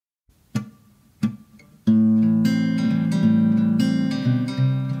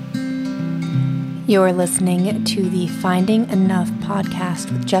You're listening to the Finding Enough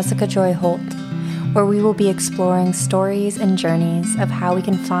podcast with Jessica Joy Holt, where we will be exploring stories and journeys of how we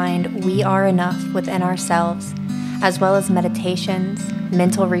can find we are enough within ourselves, as well as meditations,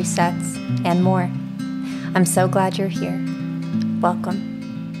 mental resets, and more. I'm so glad you're here. Welcome.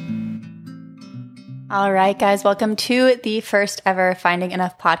 All right, guys, welcome to the first ever Finding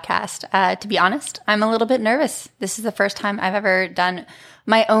Enough podcast. To be honest, I'm a little bit nervous. This is the first time I've ever done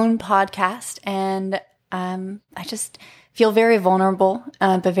my own podcast, and I just feel very vulnerable,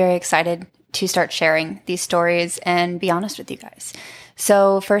 but very excited to start sharing these stories and be honest with you guys.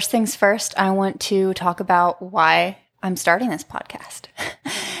 So first things first, I want to talk about why I'm starting this podcast.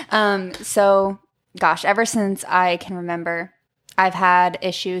 Ever since I can remember, I've had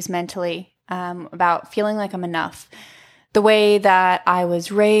issues mentally about feeling like I'm enough. The way that I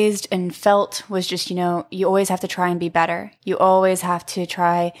was raised and felt was just, you always have to try and be better. You always have to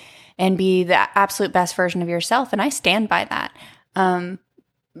try and be the absolute best version of yourself. And I stand by that.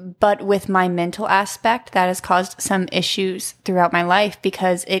 But with my mental aspect, that has caused some issues throughout my life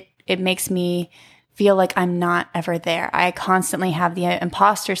because it makes me feel like I'm not ever there. I constantly have the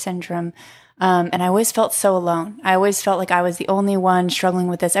imposter syndrome. And I always felt so alone. I always felt like I was the only one struggling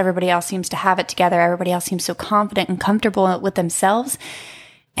with this. Everybody else seems to have it together. Everybody else seems so confident and comfortable with themselves.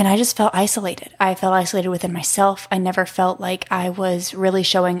 And I just felt isolated. I felt isolated within myself. I never felt like I was really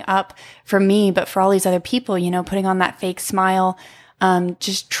showing up for me, but for all these other people, putting on that fake smile,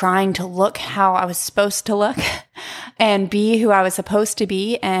 just trying to look how I was supposed to look and be who I was supposed to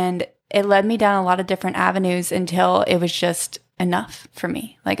be. And it led me down a lot of different avenues until it was just enough for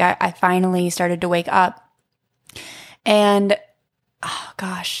me. Like I finally started to wake up, and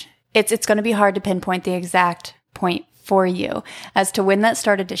it's going to be hard to pinpoint the exact point for you as to when that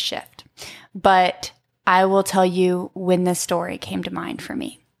started to shift. But I will tell you when this story came to mind for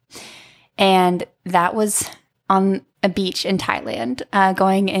me. And that was on a beach in Thailand,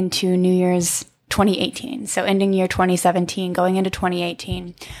 going into New Year's 2018. So ending year 2017, going into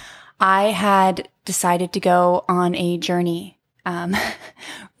 2018, I had decided to go on a journey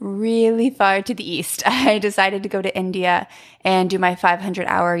really far to the east. I decided to go to India and do my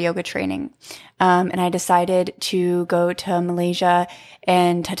 500-hour yoga training. And I decided to go to Malaysia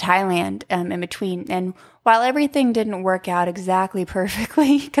and to Thailand in between. And while everything didn't work out exactly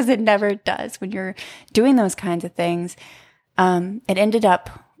perfectly, because it never does when you're doing those kinds of things, it ended up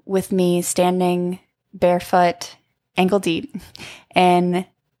with me standing barefoot, ankle deep, in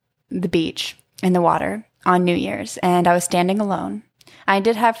the beach, in the water, on New Year's, and I was standing alone. I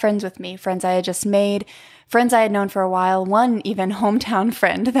did have friends with me, friends I had just made, friends I had known for a while, one even hometown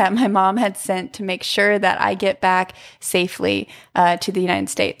friend that my mom had sent to make sure that I get back safely to the United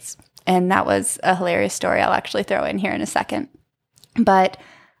States. And that was a hilarious story I'll actually throw in here in a second. But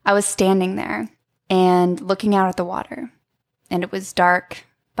I was standing there and looking out at the water, and it was dark,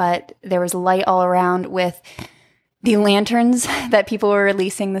 but there was light all around with the lanterns that people were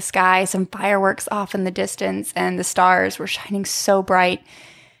releasing in the sky, some fireworks off in the distance, and the stars were shining so bright.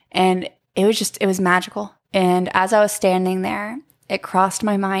 And it was magical. And as I was standing there, it crossed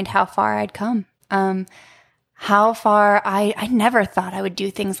my mind how far I'd come. How far I never thought I would do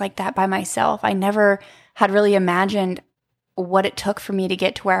things like that by myself. I never had really imagined what it took for me to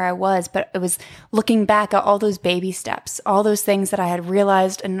get to where I was, but it was looking back at all those baby steps, all those things that I had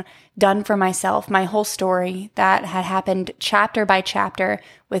realized and done for myself, my whole story that had happened chapter by chapter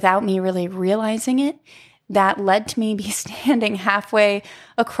without me really realizing it, that led to me be standing halfway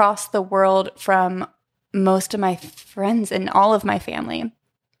across the world from most of my friends and all of my family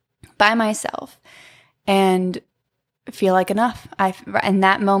by myself and feel like enough. In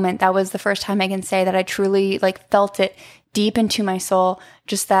that moment, that was the first time I can say that I truly felt it deep into my soul,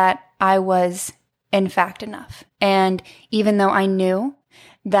 just that I was in fact enough. And even though I knew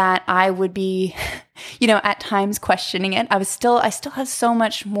that I would be, at times questioning it, I still have so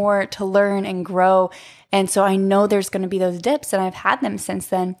much more to learn and grow. And so I know there's going to be those dips, and I've had them since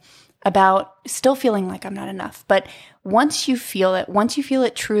then, about still feeling like I'm not enough. But once you feel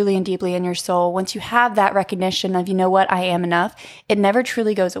it truly and deeply in your soul, once you have that recognition of, I am enough, it never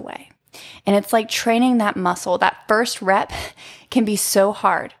truly goes away. And it's like training that muscle. That first rep can be so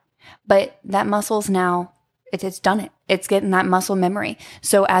hard, but that muscle's now, it's done it. It's getting that muscle memory.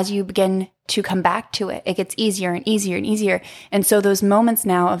 So as you begin to come back to it, it gets easier and easier and easier. And so those moments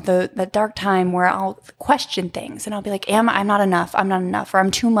now of the dark time where I'll question things and I'll be like, I'm not enough, or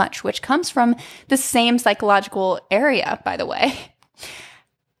I'm too much, which comes from the same psychological area, by the way.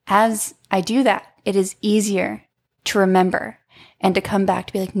 As I do that, it is easier to remember and to come back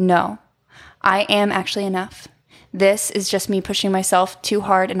to be like, no, I am actually enough. This is just me pushing myself too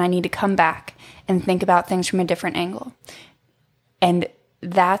hard, and I need to come back and think about things from a different angle. And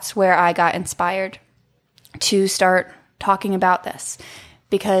that's where I got inspired to start talking about this,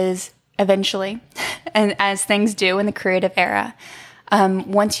 because eventually, and as things do in the creative era,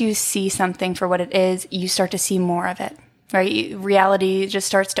 once you see something for what it is, you start to see more of it, right? Reality just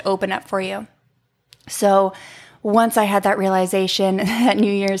starts to open up for you. So once I had that realization that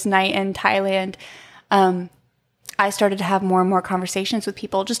New Year's night in Thailand, I started to have more and more conversations with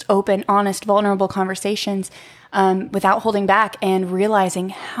people, just open, honest, vulnerable conversations without holding back, and realizing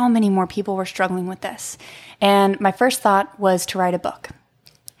how many more people were struggling with this. And my first thought was to write a book.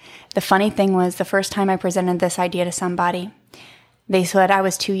 The funny thing was, the first time I presented this idea to somebody, they said I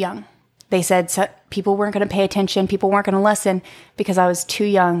was too young. They said people weren't going to pay attention, people weren't going to listen because I was too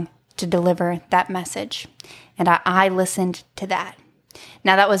young to deliver that message. And I listened to that.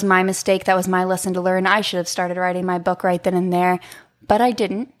 Now, that was my mistake. That was my lesson to learn. I should have started writing my book right then and there, but I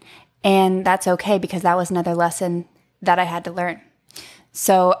didn't. And that's okay, because that was another lesson that I had to learn.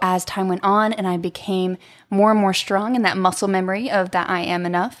 So as time went on and I became more and more strong in that muscle memory of that I am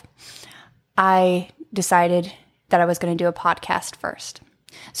enough, I decided that I was going to do a podcast first.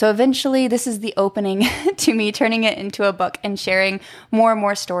 So eventually, this is the opening to me turning it into a book and sharing more and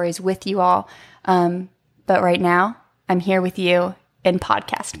more stories with you all. But right now, I'm here with you in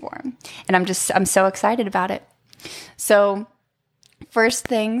podcast form, and I'm so excited about it. So first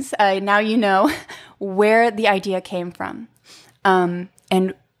things, now you know where the idea came from,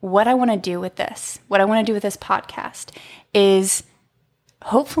 and what I want to do with this. What I want to do with this podcast is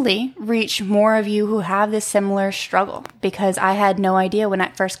hopefully reach more of you who have this similar struggle, because I had no idea when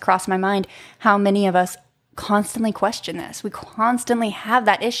it first crossed my mind how many of us constantly question this. We constantly have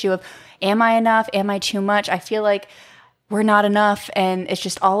that issue of, am I enough? Am I too much? I feel like we're not enough. And it's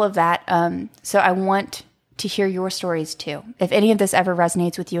just all of that. So I want to hear your stories too. If any of this ever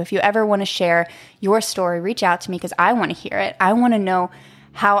resonates with you, if you ever want to share your story, reach out to me, because I want to hear it. I want to know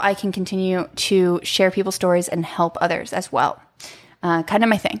how I can continue to share people's stories and help others as well. Kind of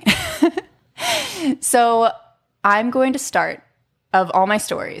my thing. So I'm going to start, of all my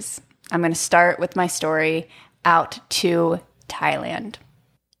stories, I'm going to start with my story out to Thailand.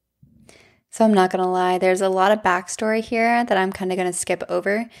 So I'm not going to lie, there's a lot of backstory here that I'm kind of going to skip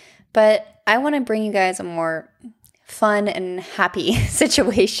over, but I want to bring you guys a more fun and happy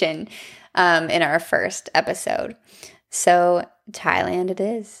situation in our first episode. So Thailand it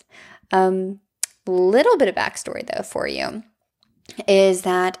is. Little bit of backstory though for you is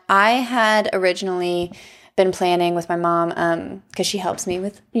that I had originally been planning with my mom, because she helps me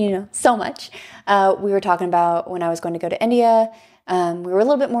with, so much. We were talking about when I was going to go to India. We were a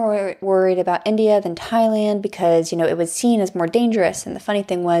little bit more worried about India than Thailand because, it was seen as more dangerous. And the funny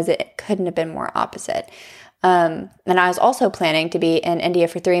thing was it couldn't have been more opposite. And I was also planning to be in India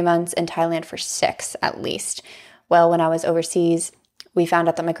for 3 months and Thailand for 6 at least. Well, when I was overseas, we found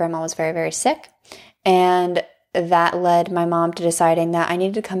out that my grandma was very, very sick. And that led my mom to deciding that I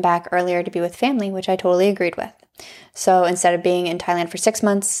needed to come back earlier to be with family, which I totally agreed with. So instead of being in Thailand for 6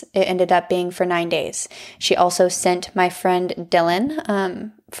 months, it ended up being for 9 days. She also sent my friend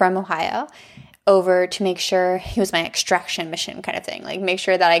Dylan from Ohio over to make sure, he was my extraction mission kind of thing, like make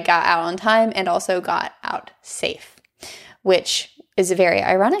sure that I got out on time and also got out safe, which is very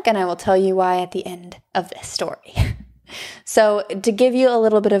ironic, and I will tell you why at the end of this story. So to give you a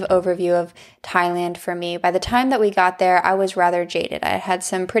little bit of overview of Thailand for me, by the time that we got there, I was rather jaded. I had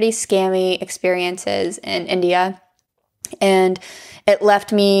some pretty scammy experiences in India, and it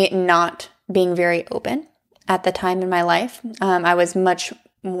left me not being very open at the time in my life. I was much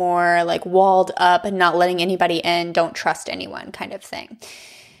more like walled up and not letting anybody in, don't trust anyone kind of thing.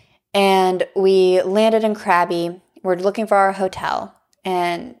 And we landed in Krabi. We're looking for our hotel,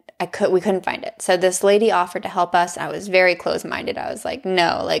 and we couldn't find it. So this lady offered to help us. I was very close-minded. I was like,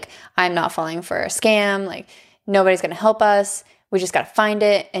 no, I'm not falling for a scam. Nobody's going to help us. We just got to find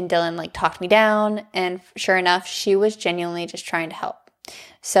it. And Dylan talked me down. And sure enough, she was genuinely just trying to help.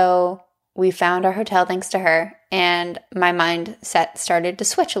 So we found our hotel thanks to her. And my mindset started to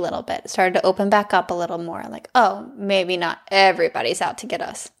switch a little bit, started to open back up a little more. Oh, maybe not everybody's out to get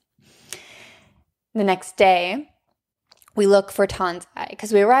us. The next day, we look for Tanzai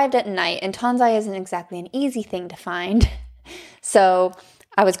because we arrived at night, and Tanzai isn't exactly an easy thing to find. So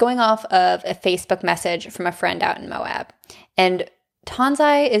I was going off of a Facebook message from a friend out in Moab. And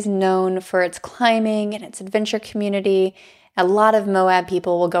Tanzai is known for its climbing and its adventure community. A lot of Moab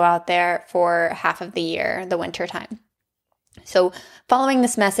people will go out there for half of the year, the winter time. So following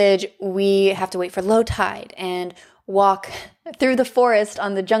this message, we have to wait for low tide and walk through the forest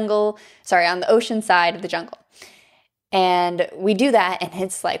on the ocean side of the jungle. And we do that, and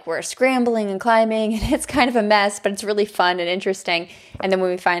it's like we're scrambling and climbing, and it's kind of a mess, but it's really fun and interesting. And then when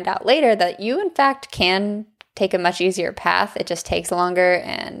we find out later that you, in fact, can take a much easier path, it just takes longer.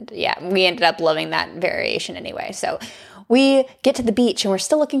 And yeah, we ended up loving that variation anyway. So we get to the beach, and we're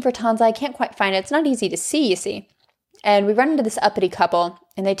still looking for Tanzai. I can't quite find it. It's not easy to see, you see. And we run into this uppity couple,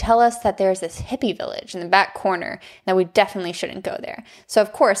 and they tell us that there's this hippie village in the back corner, that we definitely shouldn't go there. So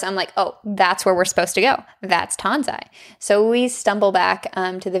of course, I'm like, oh, that's where we're supposed to go. That's Tanzai. So we stumble back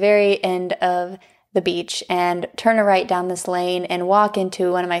to the very end of the beach and turn a right down this lane and walk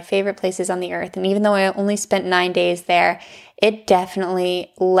into one of my favorite places on the earth. And even though I only spent 9 days there, it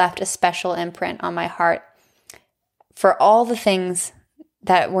definitely left a special imprint on my heart for all the things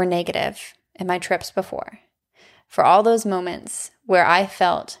that were negative in my trips before. For all those moments where I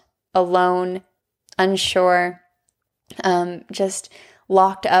felt alone, unsure, just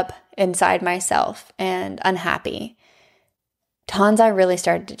locked up inside myself and unhappy, Tanzai really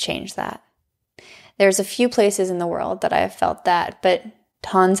started to change that. There's a few places in the world that I have felt that, but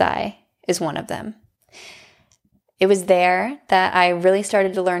Tanzai is one of them. It was there that I really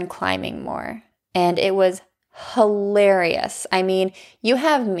started to learn climbing more, and it was hilarious. I mean, you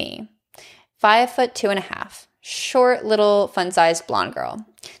have me, 5'2.5". Short, little, fun-sized blonde girl.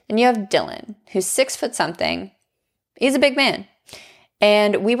 Then you have Dylan, who's 6 foot something. He's a big man.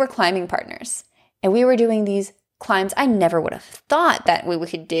 And we were climbing partners. And we were doing these climbs I never would have thought that we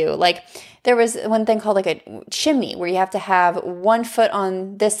could do. Like, there was one thing called like a chimney, where you have to have 1 foot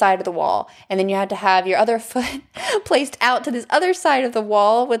on this side of the wall, and then you had to have your other foot placed out to this other side of the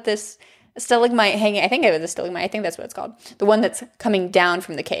wall with this stalagmite hanging. I think it was a stalagmite. I think that's what it's called. The one that's coming down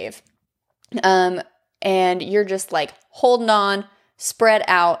from the cave. And you're just like holding on, spread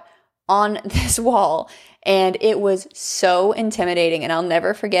out on this wall. And it was so intimidating. And I'll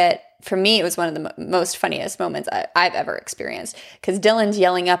never forget, for me, it was one of the most funniest moments I've ever experienced. Because Dylan's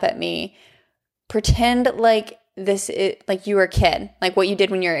yelling up at me, pretend like like you were a kid, like what you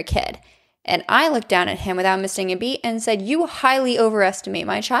did when you were a kid. And I looked down at him without missing a beat and said, you highly overestimate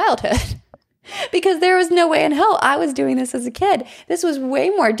my childhood. Because there was no way in hell I was doing this as a kid. This was way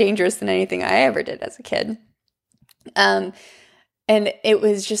more dangerous than anything I ever did as a kid. And it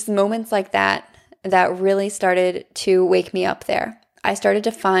was just moments like that that really started to wake me up there. I started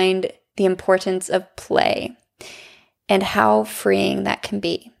to find the importance of play and how freeing that can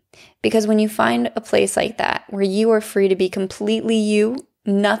be. Because when you find a place like that where you are free to be completely you,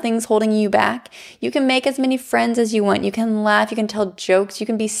 nothing's holding you back. You can make as many friends as you want. You can laugh. You can tell jokes. You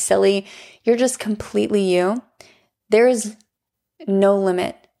can be silly. You're just completely you. There is no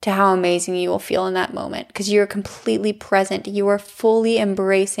limit to how amazing you will feel in that moment because you're completely present. You are fully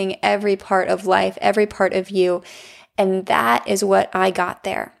embracing every part of life, every part of you. And that is what I got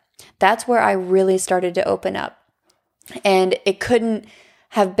there. That's where I really started to open up. And it couldn't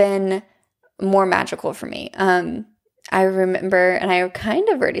have been more magical for me. I remember, and I kind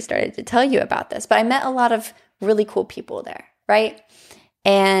of already started to tell you about this, but I met a lot of really cool people there, right?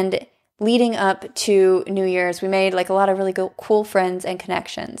 And leading up to New Year's, we made like a lot of really cool friends and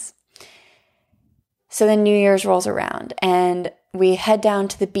connections. So then New Year's rolls around and we head down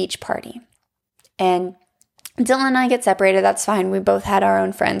to the beach party. And Dylan and I get separated. That's fine. We both had our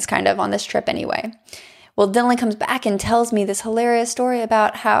own friends kind of on this trip anyway. Well, Dylan comes back and tells me this hilarious story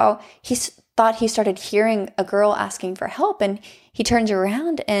about how he thought he started hearing a girl asking for help, and he turns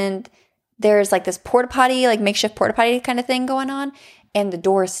around and there's like this porta potty, like makeshift porta potty kind of thing going on, and the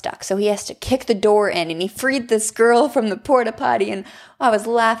door is stuck. So he has to kick the door in, and he freed this girl from the porta potty. And I was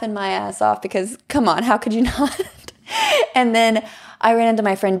laughing my ass off because, come on, how could you not? And then I ran into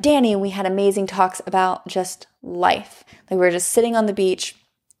my friend Danny, and we had amazing talks about just life. Like we were just sitting on the beach,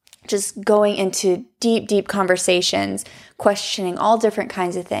 just going into deep, deep conversations, questioning all different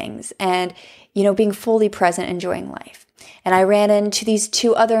kinds of things, and, you know, being fully present, enjoying life. And I ran into these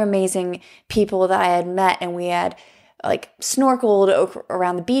two other amazing people that I had met, and we had like snorkeled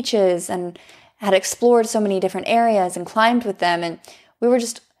around the beaches and had explored so many different areas and climbed with them. And we were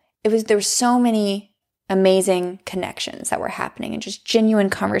just, there were so many amazing connections that were happening, and just genuine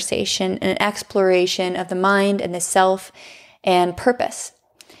conversation and an exploration of the mind and the self and purpose.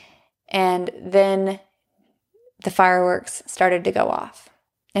 And then the fireworks started to go off,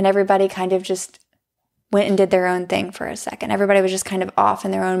 and everybody kind of just went and did their own thing for a second. Everybody was just kind of off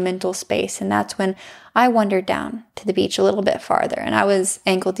in their own mental space. And that's when I wandered down to the beach a little bit farther, and I was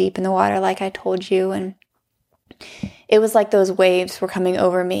ankle deep in the water, like I told you. And it was like those waves were coming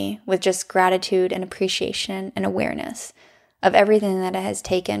over me with just gratitude and appreciation and awareness of everything that it has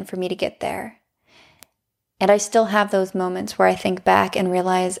taken for me to get there. And I still have those moments where I think back and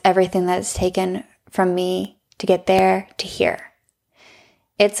realize everything that is taken from me to get there to here.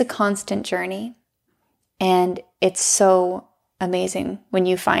 It's a constant journey, and it's so amazing when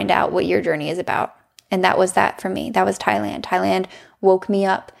you find out what your journey is about. And that was that for me. That was Thailand. Thailand woke me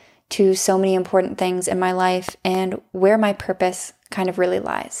up to so many important things in my life and where my purpose kind of really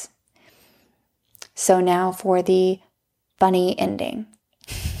lies. So now for the funny ending.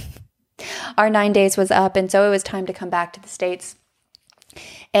 Our 9 days was up, and so it was time to come back to the States.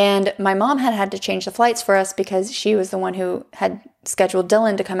 And my mom had to change the flights for us because she was the one who had scheduled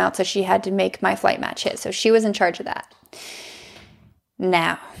Dylan to come out, so she had to make my flight match his. So she was in charge of that.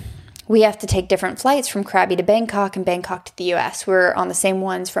 Now, we have to take different flights from Krabi to Bangkok and Bangkok to the US. We're on the same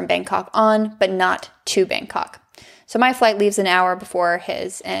ones from Bangkok on, but not to Bangkok. So my flight leaves an hour before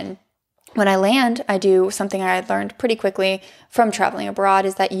his, and when I land, I do something I had learned pretty quickly from traveling abroad,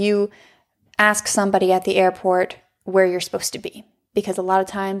 is that you ask somebody at the airport where you're supposed to be. Because a lot of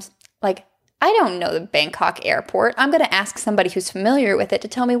times, like, I don't know the Bangkok airport. I'm going to ask somebody who's familiar with it to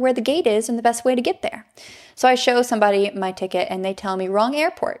tell me where the gate is and the best way to get there. So I show somebody my ticket and they tell me wrong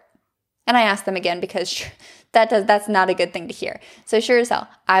airport. And I ask them again because that's not a good thing to hear. So sure as hell,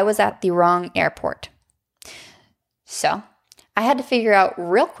 I was at the wrong airport. So I had to figure out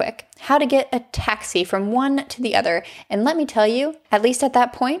real quick how to get a taxi from one to the other. And let me tell you, at least at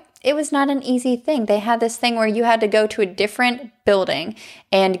that point, it was not an easy thing. They had this thing where you had to go to a different building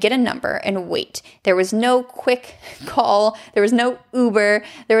and get a number and wait. There was no quick call. There was no Uber.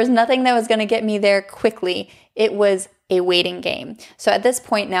 There was nothing that was going to get me there quickly. It was a waiting game. So at this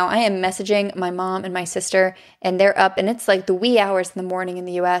point now, I am messaging my mom and my sister, and they're up, and it's like the wee hours in the morning in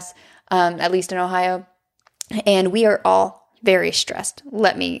the US, at least in Ohio. And we are all very stressed,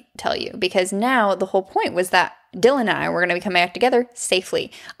 let me tell you, because now the whole point was that Dylan and I were going to be coming back together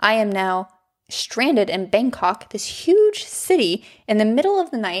safely. I am now stranded in Bangkok, this huge city in the middle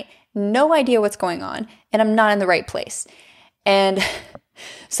of the night, no idea what's going on, and I'm not in the right place. And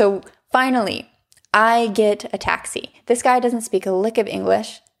so finally, I get a taxi. This guy doesn't speak a lick of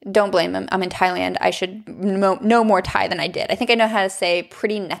English. Don't blame him. I'm in Thailand. I should know more Thai than I did. I think I know how to say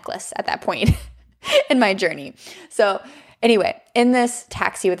pretty necklace at that point in my journey. So anyway, in this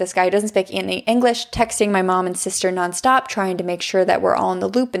taxi with this guy who doesn't speak any English, texting my mom and sister nonstop, trying to make sure that we're all in the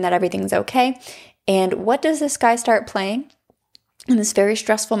loop and that everything's okay. And what does this guy start playing in this very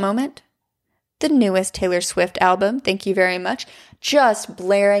stressful moment? The newest Taylor Swift album, thank you very much. Just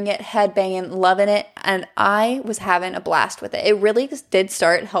blaring it, headbanging, loving it, and I was having a blast with it. It really did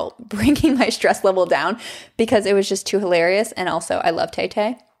help bringing my stress level down because it was just too hilarious, and also I love Tay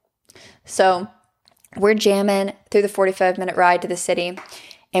Tay. So we're jamming through the 45-minute ride to the city,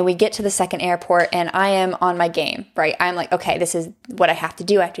 and we get to the second airport, and I am on my game, right? I'm like, okay, this is what I have to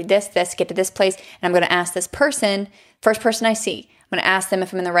do. I have to do this, get to this place, and I'm going to ask this person, first person I see, I'm going to ask them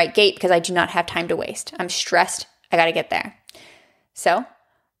if I'm in the right gate because I do not have time to waste. I'm stressed. I got to get there. So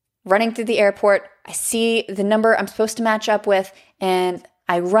running through the airport, I see the number I'm supposed to match up with, and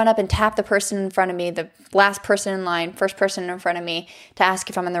I run up and tap the person in front of me, the last person in line, first person in front of me, to ask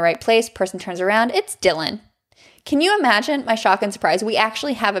if I'm in the right place. Person turns around. It's Dylan. Can you imagine my shock and surprise? We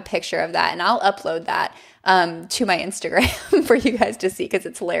actually have a picture of that, and I'll upload that to my Instagram for you guys to see because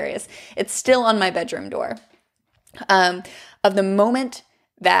it's hilarious. It's still on my bedroom door. Of the moment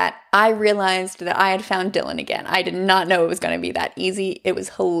that I realized that I had found Dylan again. I did not know it was going to be that easy. It was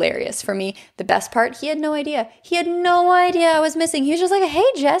hilarious for me. The best part, he had no idea. He had no idea I was missing. He was just like, hey,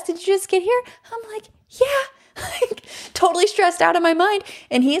 Jess, did you just get here? I'm like, yeah. Like, totally stressed out of my mind.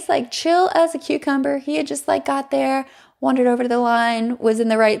 And he's like chill as a cucumber. He had just like got there, wandered over to the line, was in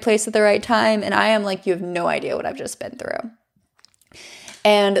the right place at the right time. And I am like, you have no idea what I've just been through.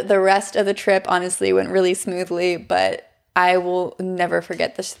 And the rest of the trip, honestly, went really smoothly, but I will never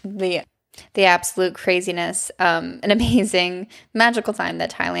forget the absolute craziness, an amazing, magical time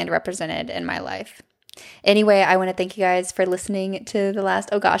that Thailand represented in my life. Anyway, I want to thank you guys for listening to the last,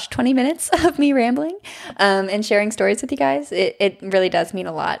 20 minutes of me rambling and sharing stories with you guys. It really does mean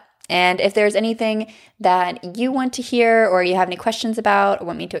a lot. And if there's anything that you want to hear or you have any questions about or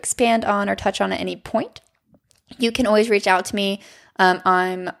want me to expand on or touch on at any point, you can always reach out to me.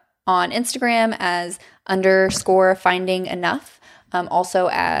 I'm on Instagram as _findingenough. Also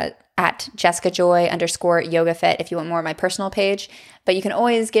at JessicaJoy_YogaFit if you want more of my personal page. But you can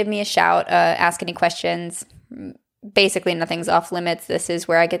always give me a shout, ask any questions. Basically, nothing's off limits. This is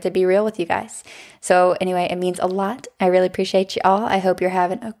where I get to be real with you guys. So anyway, it means a lot. I really appreciate you all. I hope you're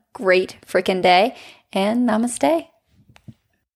having a great freaking day, and namaste.